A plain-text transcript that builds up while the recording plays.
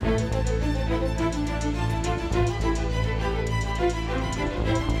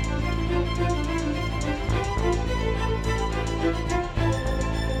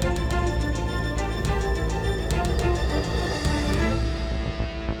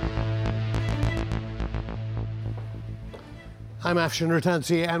I'm Afshin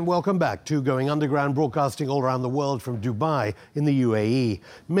Ratansi, and welcome back to Going Underground, broadcasting all around the world from Dubai in the UAE.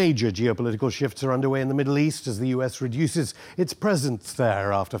 Major geopolitical shifts are underway in the Middle East as the US reduces its presence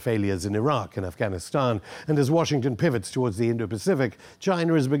there after failures in Iraq and Afghanistan. And as Washington pivots towards the Indo-Pacific,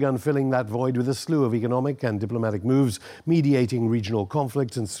 China has begun filling that void with a slew of economic and diplomatic moves, mediating regional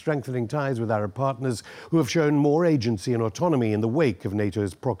conflicts and strengthening ties with Arab partners who have shown more agency and autonomy in the wake of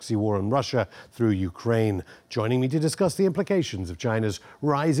NATO's proxy war on Russia through Ukraine. Joining me to discuss the implications of China's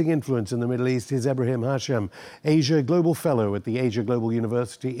rising influence in the Middle East is Ibrahim Hashem, Asia Global Fellow at the Asia Global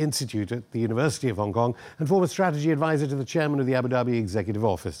University Institute at the University of Hong Kong and former strategy advisor to the chairman of the Abu Dhabi Executive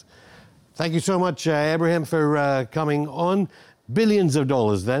Office. Thank you so much, Ibrahim, for coming on. Billions of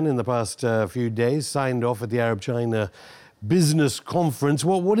dollars then in the past few days signed off at the Arab-China Business Conference.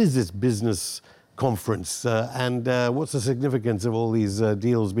 What is this business conference and what's the significance of all these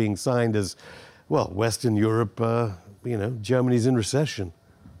deals being signed as, well, Western Europe, Germany's in recession?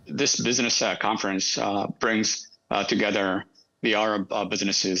 This business conference brings together the Arab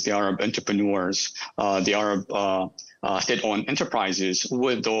businesses, the Arab entrepreneurs, the Arab state-owned enterprises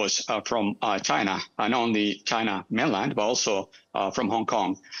with those from China, not only China mainland, but also from Hong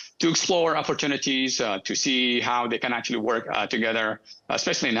Kong, to explore opportunities, to see how they can actually work together,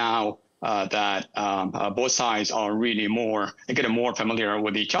 especially now that both sides are really getting more familiar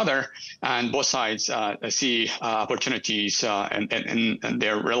with each other, and both sides see opportunities in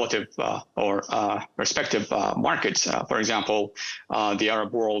their relative or respective markets. For example, the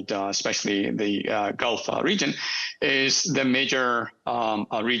Arab world, especially the Gulf region, is the major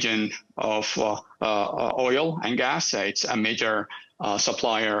region of oil and gas. It's a major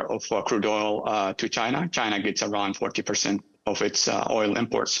supplier of crude oil to China. China gets around 40% of its oil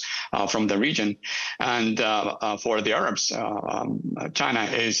imports from the region. And for the Arabs, China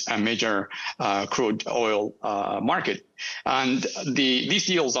is a major crude oil market. And these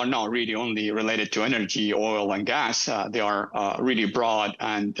deals are not really only related to energy, oil, and gas. They are really broad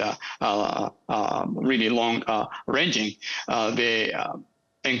and really long-ranging. They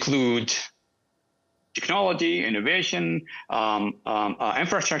include technology, innovation,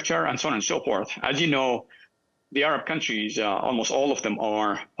 infrastructure, and so on and so forth. As you know, the Arab countries, almost all of them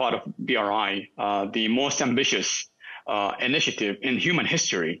are part of BRI, the most ambitious initiative in human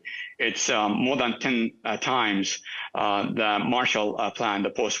history. It's more than 10 times the Marshall Plan, the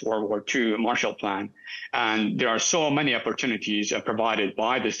post-World War II Marshall Plan. And there are so many opportunities provided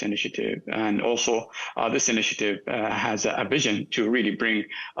by this initiative. And also, this initiative has a vision to really bring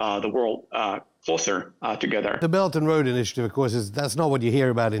the world closer together. The Belt and Road Initiative, of course, that's not what you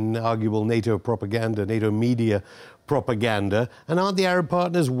hear about in arguable NATO propaganda, NATO media propaganda. And aren't the Arab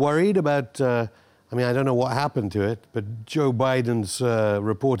partners worried about, I don't know what happened to it, but Joe Biden's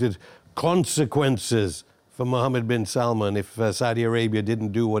reported consequences for Mohammed bin Salman if Saudi Arabia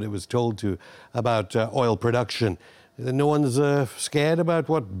didn't do what it was told to about oil production? No one's scared about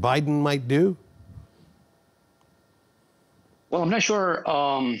what Biden might do? Well, I'm not sure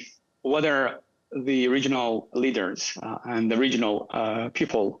whether the regional leaders and the regional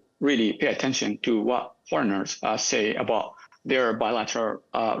people really pay attention to what foreigners say about their bilateral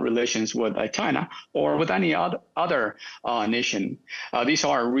relations with China or with any other nation. These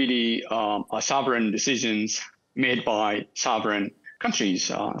are really sovereign decisions made by sovereign countries.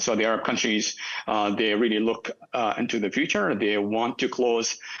 So the Arab countries, they really look into the future. They want to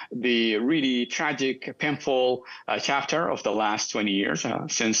close the really tragic, painful chapter of the last 20 years.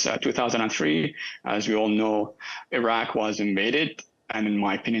 Since 2003, as we all know, Iraq was invaded. And in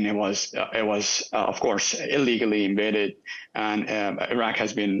my opinion, it was of course, illegally invaded. And Iraq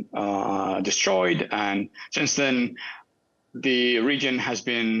has been destroyed. And since then, the region has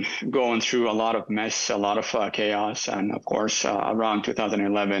been going through a lot of mess, a lot of chaos. And of course, around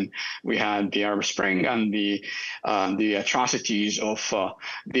 2011, we had the Arab Spring and the atrocities of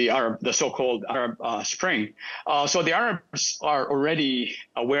the so-called Arab Spring. So the Arabs are already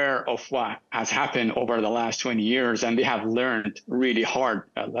aware of what has happened over the last 20 years, and they have learned really hard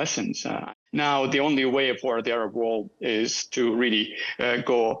lessons. Now, the only way for the Arab world is to really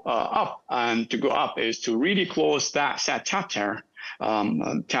go up, and to go up is to really close that sad chapter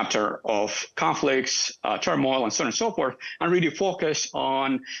of conflicts, turmoil, and so on and so forth, and really focus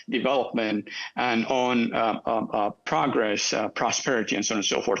on development and on progress, prosperity, and so on and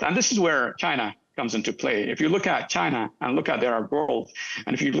so forth. And this is where China comes into play. If you look at China and look at the Arab world,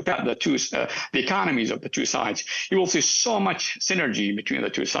 and if you look at the economies of the two sides, you will see so much synergy between the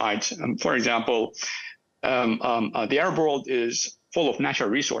two sides. For example, the Arab world is full of natural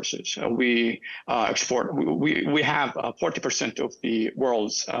resources. We export. We have 40% of the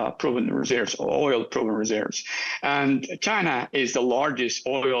world's proven reserves, oil proven reserves, and China is the largest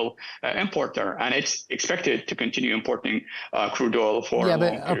oil importer, and it's expected to continue importing crude oil for a long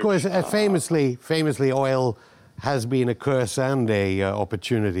period. Of course, famously, oil has been a curse and a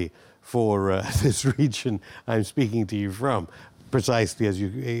opportunity for this region I'm speaking to you from, precisely as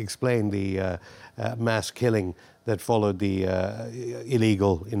you explained the mass killing that followed the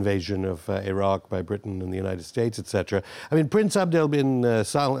illegal invasion of Iraq by Britain and the United States, etc. I mean, Prince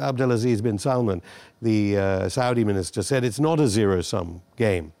Abdulaziz bin Salman, the Saudi minister, said it's not a zero-sum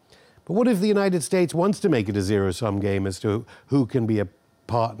game. But what if the United States wants to make it a zero-sum game as to who can be a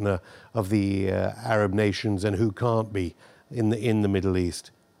partner of the Arab nations and who can't be in the Middle East?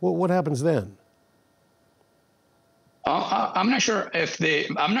 What happens then? I'm not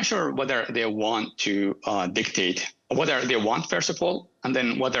sure whether they want to dictate, whether they want, first of all, and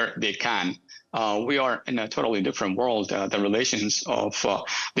then whether they can. We are in a totally different world. The relations of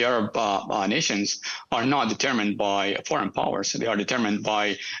the Arab nations are not determined by foreign powers. They are determined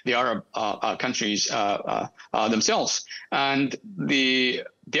by the Arab countries themselves. And the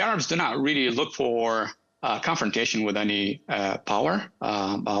Arabs do not really look for confrontation with any power,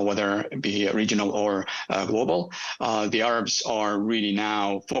 whether it be regional or global. The Arabs are really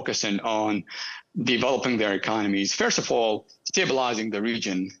now focusing on developing their economies. First of all, stabilizing the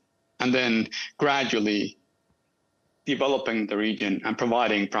region, and then gradually developing the region and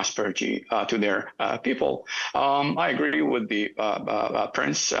providing prosperity to their people. I agree with the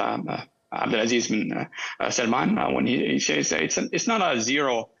Prince Abdulaziz bin Salman when he says that it's not a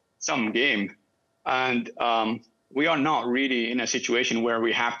zero-sum game. And we are not really in a situation where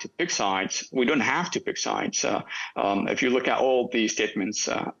we have to pick sides. We don't have to pick sides. If you look at all the statements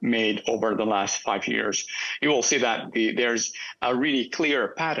made over the last 5 years, you will see that there's a really clear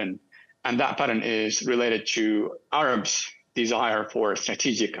pattern. And that pattern is related to Arabs' desire for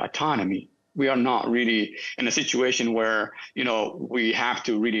strategic autonomy. We are not really in a situation where, we have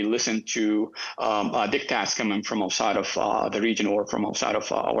to really listen to diktats coming from outside of the region or from outside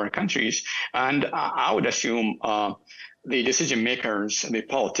of our countries. And I would assume the decision makers, the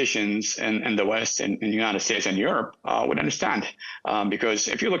politicians in the West, in the United States and Europe would understand. Because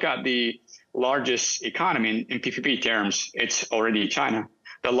if you look at the largest economy in PPP terms, it's already China.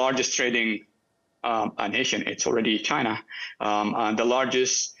 The largest trading nation, it's already China. The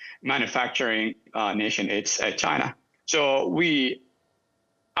largest manufacturing nation, it's China. So we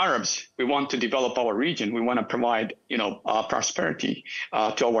Arabs, we want to develop our region. We want to provide, prosperity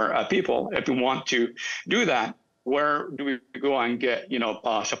to our people. If we want to do that, where do we go and get,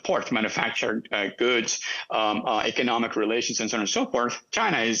 support, manufactured goods, economic relations, and so on and so forth?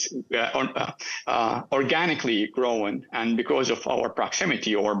 China is organically growing, and because of our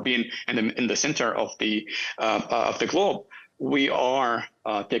proximity or being in the center of the globe, we are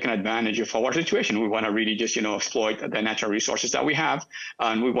taking advantage of our situation. We want to really just, exploit the natural resources that we have,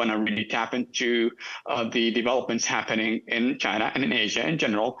 and we want to really tap into the developments happening in China and in Asia in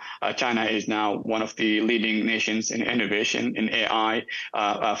general. China is now one of the leading nations in innovation, in AI,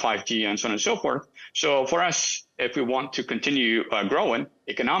 5G, and so on and so forth. So for us, if we want to continue growing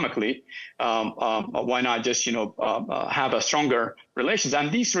economically, why not just, have a stronger relations?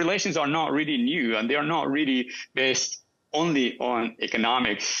 And these relations are not really new, and they are not really based only on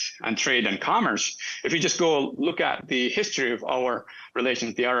economics and trade and commerce. If you just go look at the history of our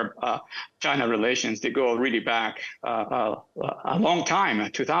relations, the Arab-China relations, they go really back a long time,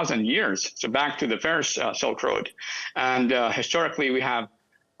 2,000 years, so back to the first Silk Road. And historically, we have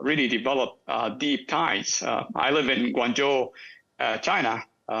really developed deep ties. I live in Guangzhou, China.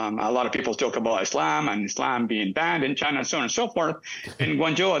 A lot of people talk about Islam and Islam being banned in China and so on and so forth. In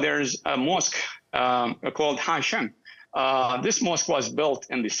Guangzhou, there's a mosque called Haishan. This mosque was built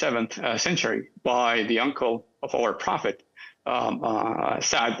in the 7th century by the uncle of our prophet,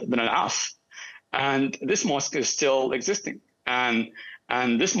 Sa'd bin al-As. And this mosque is still existing. And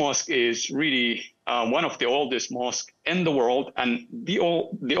this mosque is really one of the oldest mosques in the world and the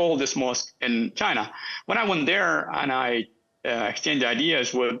oldest mosque in China. When I went there and I exchanged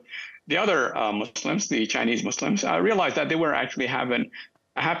ideas with the other Muslims, the Chinese Muslims, I realized that they were actually having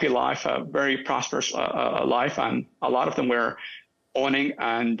a happy life, a very prosperous life, and a lot of them were owning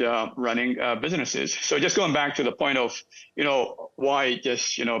and running businesses. So just going back to the point of, why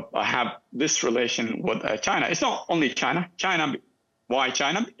just, have this relation with China. It's not only China. Why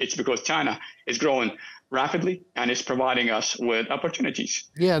China? It's because China is growing rapidly and it's providing us with opportunities.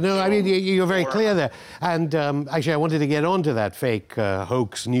 Yeah, no, I mean, you're very clear there. And actually, I wanted to get onto that fake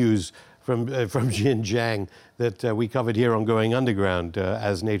hoax news from Xinjiang that we covered here on Going Underground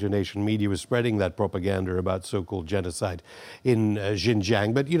as NATO Nation media was spreading that propaganda about so-called genocide in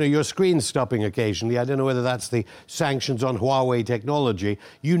Xinjiang. But, you know, your screen's stopping occasionally. I don't know whether that's the sanctions on Huawei technology.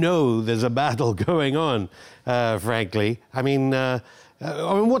 You know there's a battle going on, frankly. I mean,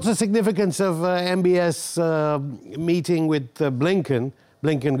 what's the significance of MBS meeting with Blinken?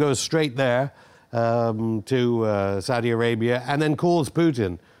 Blinken goes straight there to Saudi Arabia and then calls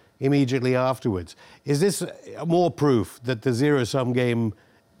Putin immediately afterwards. Is this more proof that the zero-sum game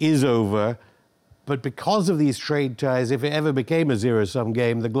is over? But because of these trade ties, if it ever became a zero-sum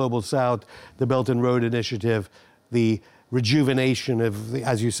game, the Global South, the Belt and Road Initiative, the rejuvenation of,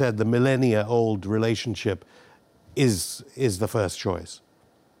 as you said, the millennia-old relationship is the first choice.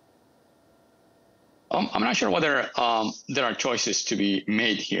 I'm not sure whether there are choices to be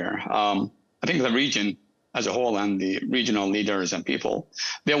made here. I think the region as a whole and the regional leaders and people,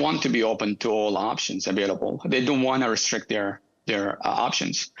 they want to be open to all options available. They don't want to restrict their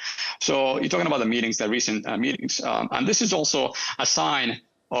options. So you're talking about the meetings, the recent meetings, and this is also a sign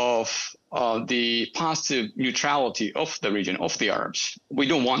of the positive neutrality of the region, of the Arabs. We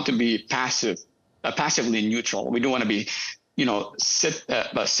don't want to be passively neutral. We don't want to be,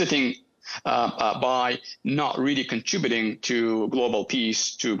 sitting by not really contributing to global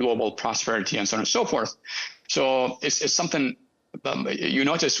peace, to global prosperity, and so on and so forth. So it's something you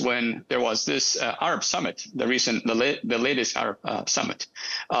notice when there was this Arab summit, the latest Arab summit.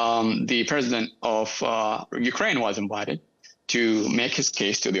 The president of Ukraine was invited to make his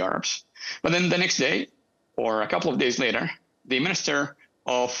case to the Arabs. But then the next day, or a couple of days later, the minister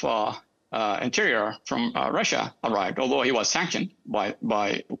of Interior from Russia arrived, although he was sanctioned by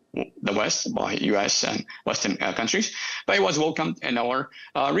the West, by U.S. and Western countries, but he was welcomed in our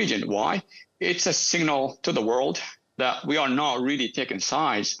region. Why? It's a signal to the world that we are not really taking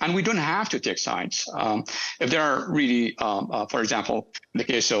sides, and we don't have to take sides. If there are really, for example, in the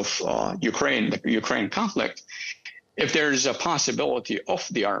case of Ukraine, the Ukraine conflict, if there's a possibility of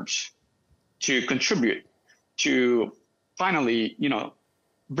the Arabs to contribute to finally,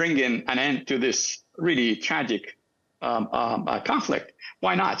 bring in an end to this really tragic conflict,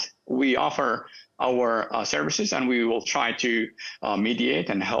 why not? We offer our services, and we will try to mediate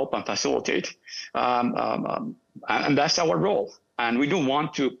and help and facilitate. And that's our role. And we don't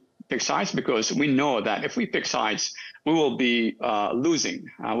want to pick sides, because we know that if we pick sides, we will be losing.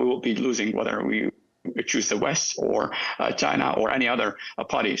 We will be losing whether we choose the West or China or any other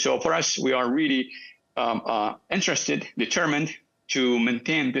party. So for us, we are really interested, determined to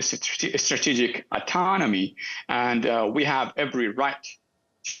maintain this strategic autonomy, and we have every right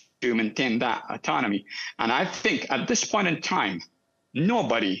to maintain that autonomy. And I think at this point in time,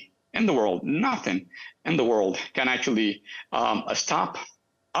 nobody in the world, nothing in the world can actually stop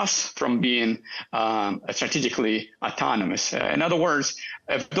us from being strategically autonomous. In other words,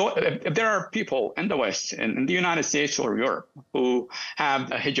 if there are people in the West, in the United States or Europe, who have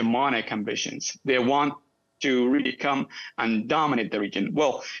hegemonic ambitions, they want to really come and dominate the region.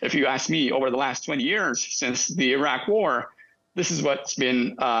 Well, if you ask me, over the last 20 years since the Iraq War, this is what's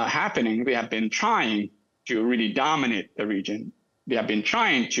been happening. They have been trying to really dominate the region. They have been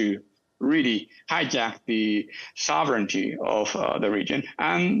trying to really hijack the sovereignty of the region,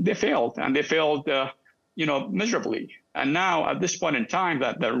 and they failed, miserably. And now, at this point in time,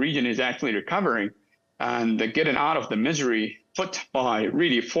 that the region is actually recovering and getting out of the misery put by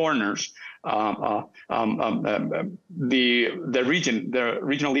really foreigners. The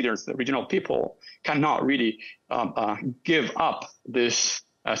regional leaders, the regional people cannot really give up this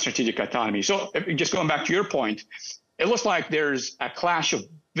strategic autonomy. So, just going back to your point, it looks like there's a clash of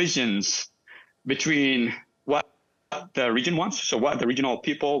visions between what the region wants, so what the regional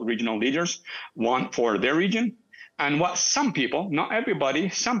people, regional leaders want for their region, and what some people, not everybody,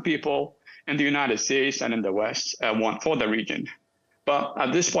 some people in the United States and in the West want for the region. But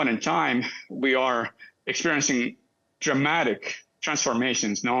at this point in time, we are experiencing dramatic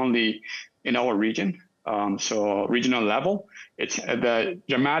transformations, not only in our region, so regional level, it's the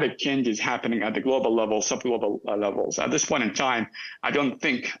dramatic changes happening at the global level, subglobal levels. At this point in time, I don't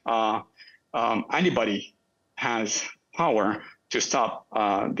think anybody has power to stop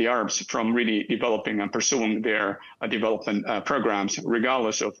the Arabs from really developing and pursuing their development programs,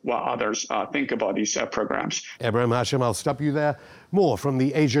 regardless of what others think about these programs. Ebrahim Hashim, I'll stop you there. More from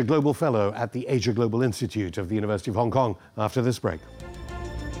the Asia Global Fellow at the Asia Global Institute of the University of Hong Kong after this break.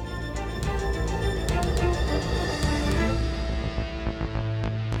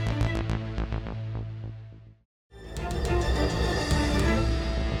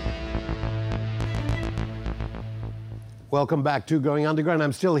 Welcome back to Going Underground.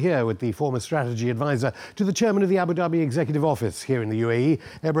 I'm still here with the former strategy advisor to the chairman of the Abu Dhabi Executive Office here in the UAE,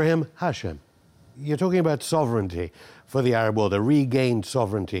 Ibrahim Hashem. You're talking about sovereignty for the Arab world, a regained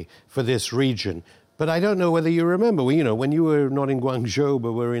sovereignty for this region. But I don't know whether you remember, when you were not in Guangzhou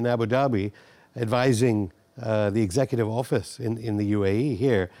but were in Abu Dhabi advising the executive office in the UAE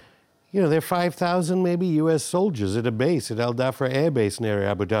here, there are 5,000 maybe US soldiers at a base at Al Dhafra Air Base near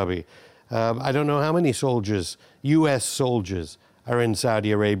Abu Dhabi. I don't know how many soldiers, US soldiers, are in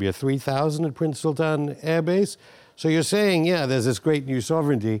Saudi Arabia. 3,000 at Prince Sultan Air Base. So you're saying, there's this great new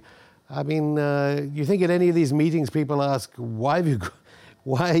sovereignty. I mean, you think at any of these meetings people ask, why are the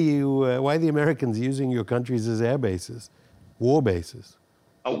Americans using your countries as air bases, war bases?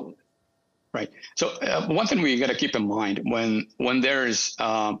 Oh, right. So one thing we got to keep in mind when there's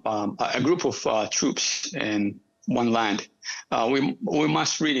a group of troops in one land, we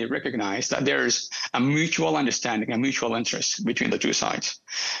must really recognize that there's a mutual understanding, a mutual interest between the two sides.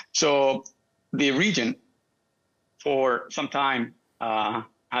 So the region for some time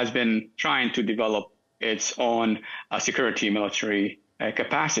has been trying to develop its own security military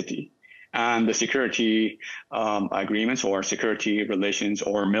capacity. And the security agreements or security relations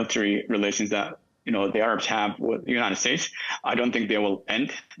or military relations that the Arabs have with the United States, I don't think they will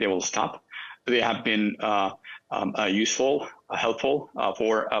end. They will stop. They have been useful, helpful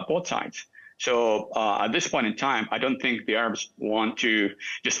for both sides. So at this point in time, I don't think the Arabs want to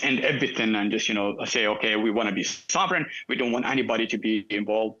just end everything and just say, okay, we want to be sovereign. We don't want anybody to be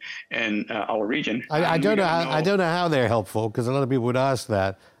involved in our region. I don't know how they're helpful, because a lot of people would ask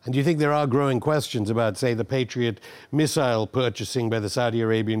that. And do you think there are growing questions about, say, the Patriot missile purchasing by the Saudi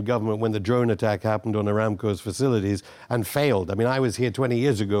Arabian government when the drone attack happened on Aramco's facilities and failed? I mean, I was here 20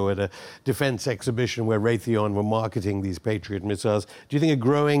 years ago at a defense exhibition where Raytheon were marketing these Patriot missiles. Do you think a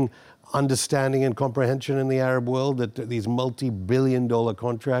growing understanding and comprehension in the Arab world that these multi-billion-dollar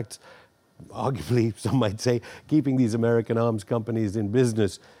contracts, arguably, some might say, keeping these American arms companies in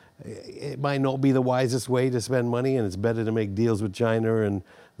business, it might not be the wisest way to spend money, and it's better to make deals with China and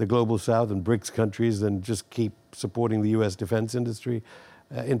the global south and BRICS countries than just keep supporting the U.S. defense industry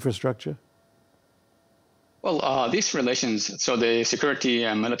infrastructure? Well, these relations, so the security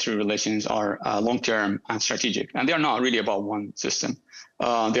and military relations are long-term and strategic, and they are not really about one system.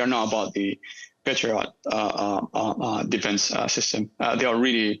 They are not about the Patriot defense system. They are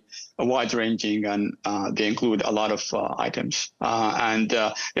really wide-ranging, and they include a lot of items. And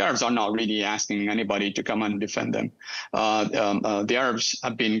the Arabs are not really asking anybody to come and defend them. The Arabs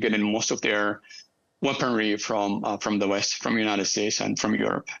have been getting most of their weaponry from the West, from the United States, and from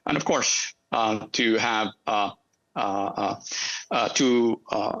Europe. And of course, to have to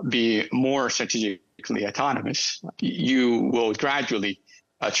be more strategically autonomous, you will gradually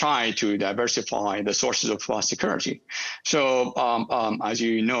try to diversify the sources of security. So as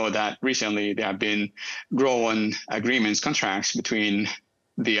you know, that recently there have been growing agreements, contracts between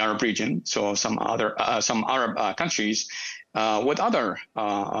the Arab region, so some Arab countries with other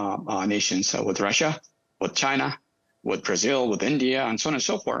nations, with Russia, with China, with Brazil, with India, and so on and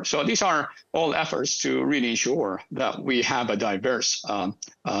so forth. So these are all efforts to really ensure that we have a diverse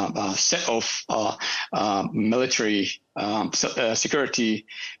set of military security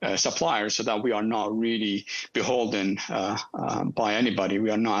suppliers, so that we are not really beholden by anybody.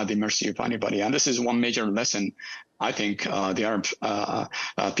 We are not at the mercy of anybody. And this is one major lesson I think the Arab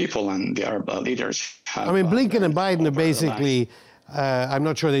people and the Arab leaders have. I mean, Blinken and Biden are basically... I'm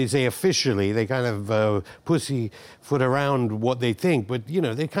not sure they say officially, they kind of pussyfoot around what they think, but,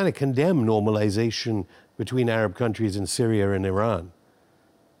 they kind of condemn normalization between Arab countries in Syria and Iran.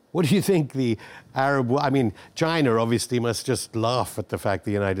 What do you think China obviously must just laugh at the fact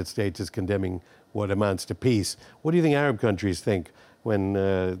the United States is condemning what amounts to peace. What do you think Arab countries think when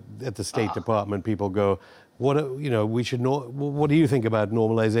at the State Department people go, what do you think about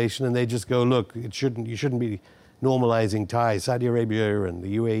normalization? And they just go, look, you shouldn't be normalizing ties. Saudi Arabia and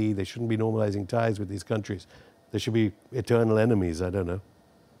the UAE, they shouldn't be normalizing ties with these countries. They should be eternal enemies. I don't know.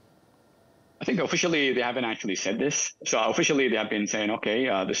 I think officially they haven't actually said this. So officially they have been saying, okay,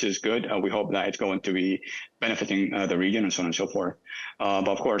 this is good. We hope that it's going to be benefiting the region and so on and so forth. But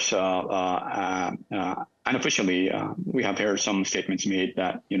of course, unofficially, we have heard some statements made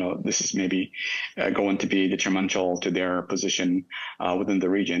that, this is maybe going to be detrimental to their position within the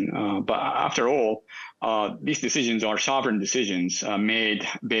region. But after all, these decisions are sovereign decisions made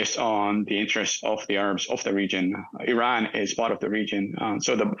based on the interests of the Arabs of the region. Iran is part of the region.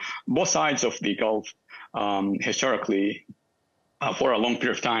 So both sides of the Gulf historically for a long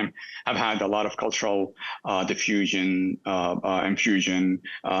period of time, have had a lot of cultural diffusion, infusion,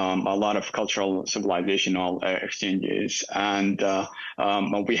 a lot of cultural civilizational exchanges, and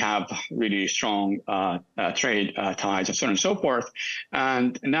we have really strong trade ties and so on and so forth.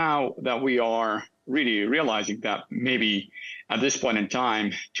 And now that we are really realizing that maybe at this point in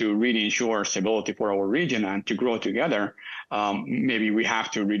time, to really ensure stability for our region and to grow together, maybe we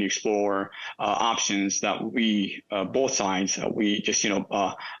have to really explore options that we, both sides, we just,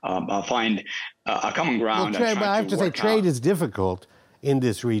 find a common ground. Well, I have to say, trade is difficult in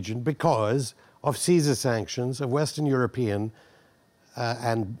this region because of Caesar sanctions, of Western European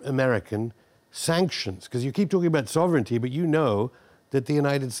and American sanctions. Because you keep talking about sovereignty, but you know that the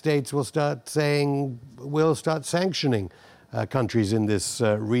United States will start sanctioning countries in this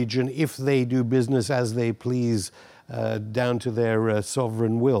region if they do business as they please down to their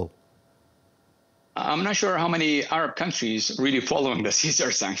sovereign will. I'm not sure how many Arab countries really following the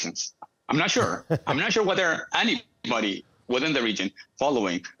Caesar sanctions. I'm not sure. I'm not sure whether anybody within the region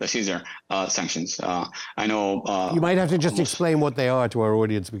following the Caesar sanctions. I know... you might have to just explain what they are to our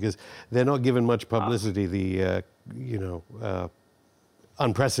audience, because they're not given much publicity, the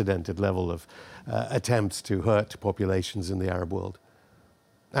unprecedented level of attempts to hurt populations in the Arab world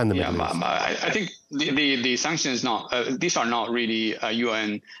and the Middle East. I think the sanctions these are not really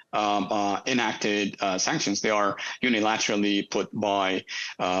UN enacted sanctions. They are unilaterally put by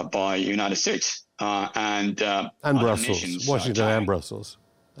United States and Brussels, nations, Washington and Brussels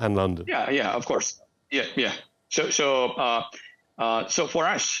and London. Yeah, of course. Yeah. So for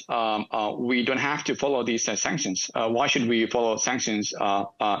us, we don't have to follow these sanctions. Why should we follow sanctions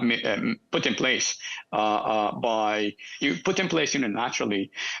put in place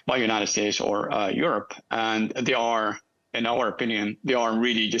unilaterally by United States or Europe? And they are, in our opinion, they are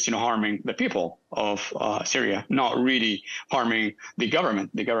really just harming the people of Syria, not really harming the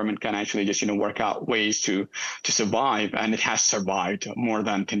government. The government can actually just work out ways to survive, and it has survived more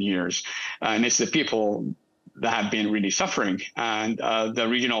than 10 years. And it's the people that have been really suffering, and the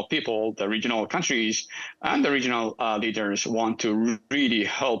regional people, the regional countries, and the regional leaders want to really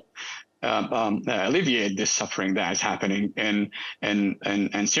help alleviate this suffering that is happening in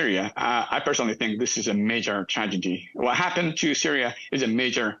Syria. I personally think this is a major tragedy. What happened to Syria is a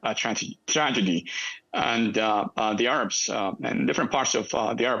major tragedy. And the Arabs and different parts of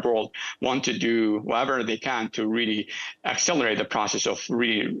the Arab world want to do whatever they can to really accelerate the process of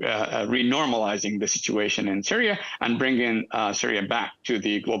renormalizing the situation in Syria and bringing Syria back to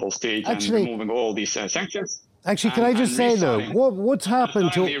the global stage and removing all these sanctions. Actually, can I just say, though, what's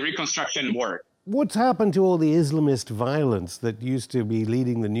happened to the reconstruction work? What's happened to all the Islamist violence that used to be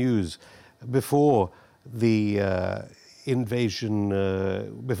leading the news before the invasion,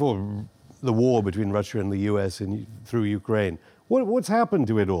 before the war between Russia and the US through Ukraine? What's happened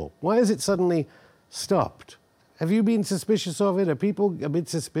to it all? Why has it suddenly stopped? Have you been suspicious of it? Are people a bit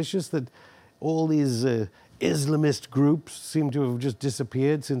suspicious that all these Islamist groups seem to have just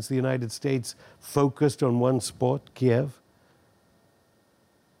disappeared since the United States focused on one spot, Kiev?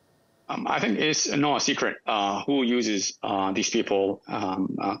 I think it's not a secret who uses these people,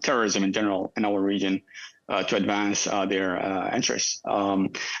 terrorism in general in our region, to advance their interests.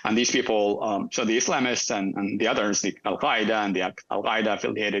 And these people, so the Islamists and the others, the Al-Qaeda and the Al-Qaeda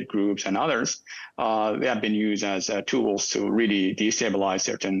affiliated groups and others, they have been used as tools to really destabilize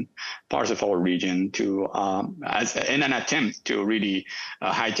certain parts of our region in an attempt to really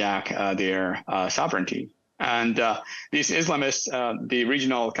hijack their sovereignty. And these Islamists, the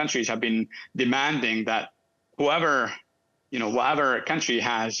regional countries have been demanding that whatever country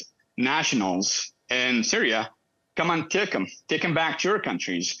has nationals in Syria, come and take them back to your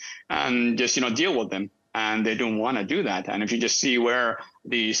countries and just, deal with them. And they don't want to do that. And if you just see where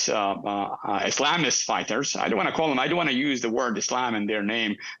these Islamist fighters, I don't want to use the word Islam in their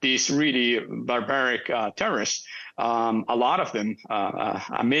name, these really barbaric terrorists, a lot of them,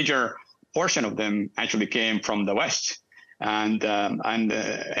 a major portion of them actually came from the West. And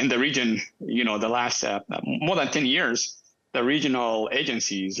in the region, the last more than 10 years, the regional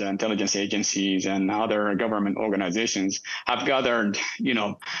agencies, intelligence agencies, and other government organizations have gathered,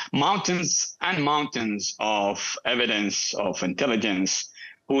 mountains and mountains of evidence of intelligence,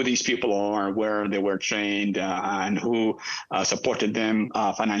 who these people are, where they were trained, and who supported them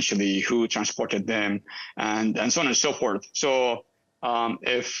financially, who transported them, and so on and so forth. So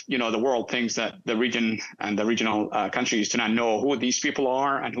if the world thinks that the region and the regional countries do not know who these people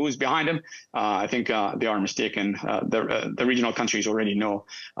are and who is behind them, I think they are mistaken. The regional countries already know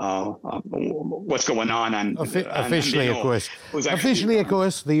what's going on, and officially, of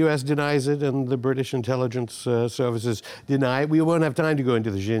course, the U.S. denies it, and the British intelligence services deny it. We won't have time to go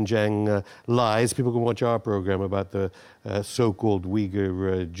into the Xinjiang lies. People can watch our program about the so-called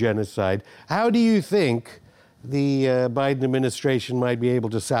Uyghur genocide. How do you think the Biden administration might be able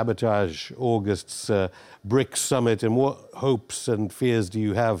to sabotage August's BRICS summit, and what hopes and fears do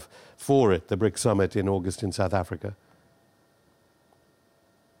you have for it, the BRICS summit in August in South Africa?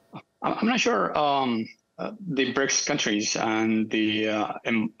 I'm not sure the BRICS countries and the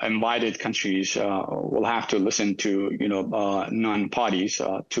invited countries will have to listen to non-parties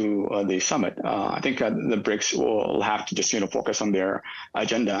to the summit. I think the BRICS will have to just focus on their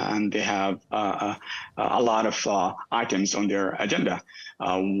agenda, and they have a lot of items on their agenda.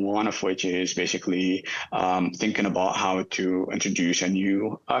 One of which is basically thinking about how to introduce a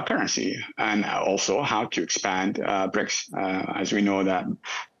new currency, and also how to expand BRICS. As we know that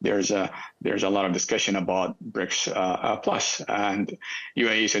there's a lot of discussion about BRICS plus, and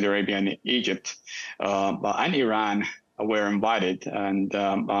UAE, Saudi Arabia, and Egypt, and Iran were invited, and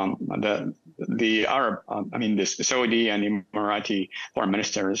the Arab, the Saudi and Emirati foreign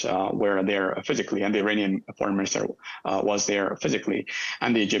ministers were there physically, and the Iranian foreign minister was there physically,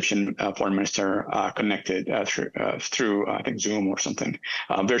 and the Egyptian foreign minister connected through I think Zoom or something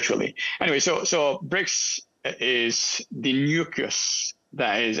virtually. Anyway, so BRICS is the nucleus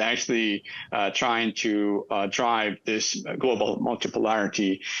that is actually trying to drive this global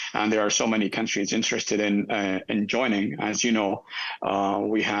multipolarity, and there are so many countries interested in joining. As you know,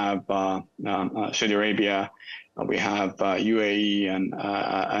 we have Saudi Arabia, we have UAE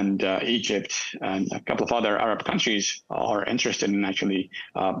and Egypt, and a couple of other Arab countries are interested in actually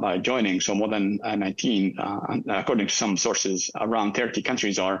joining. So more than 19, according to some sources, around 30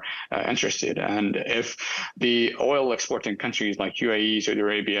 countries are interested. And if the oil exporting countries like UAE, Saudi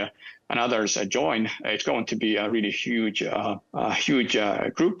Arabia, and others join, it's going to be a really huge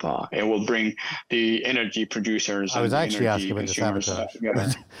group. It will bring the energy producers. I was actually asking about the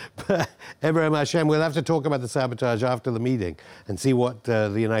sabotage. But Ibrahim Hashem, we'll have to talk about the sabotage after the meeting and see what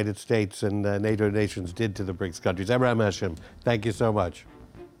the United States and NATO nations did to the BRICS countries. Ibrahim Hashem, thank you so much.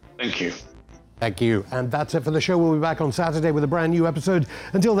 Thank you. Thank you. And that's it for the show. We'll be back on Saturday with a brand new episode.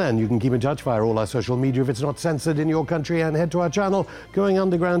 Until then, you can keep in touch via all our social media if it's not censored in your country, and head to our channel, Going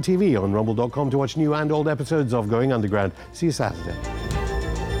Underground TV, on rumble.com to watch new and old episodes of Going Underground. See you Saturday.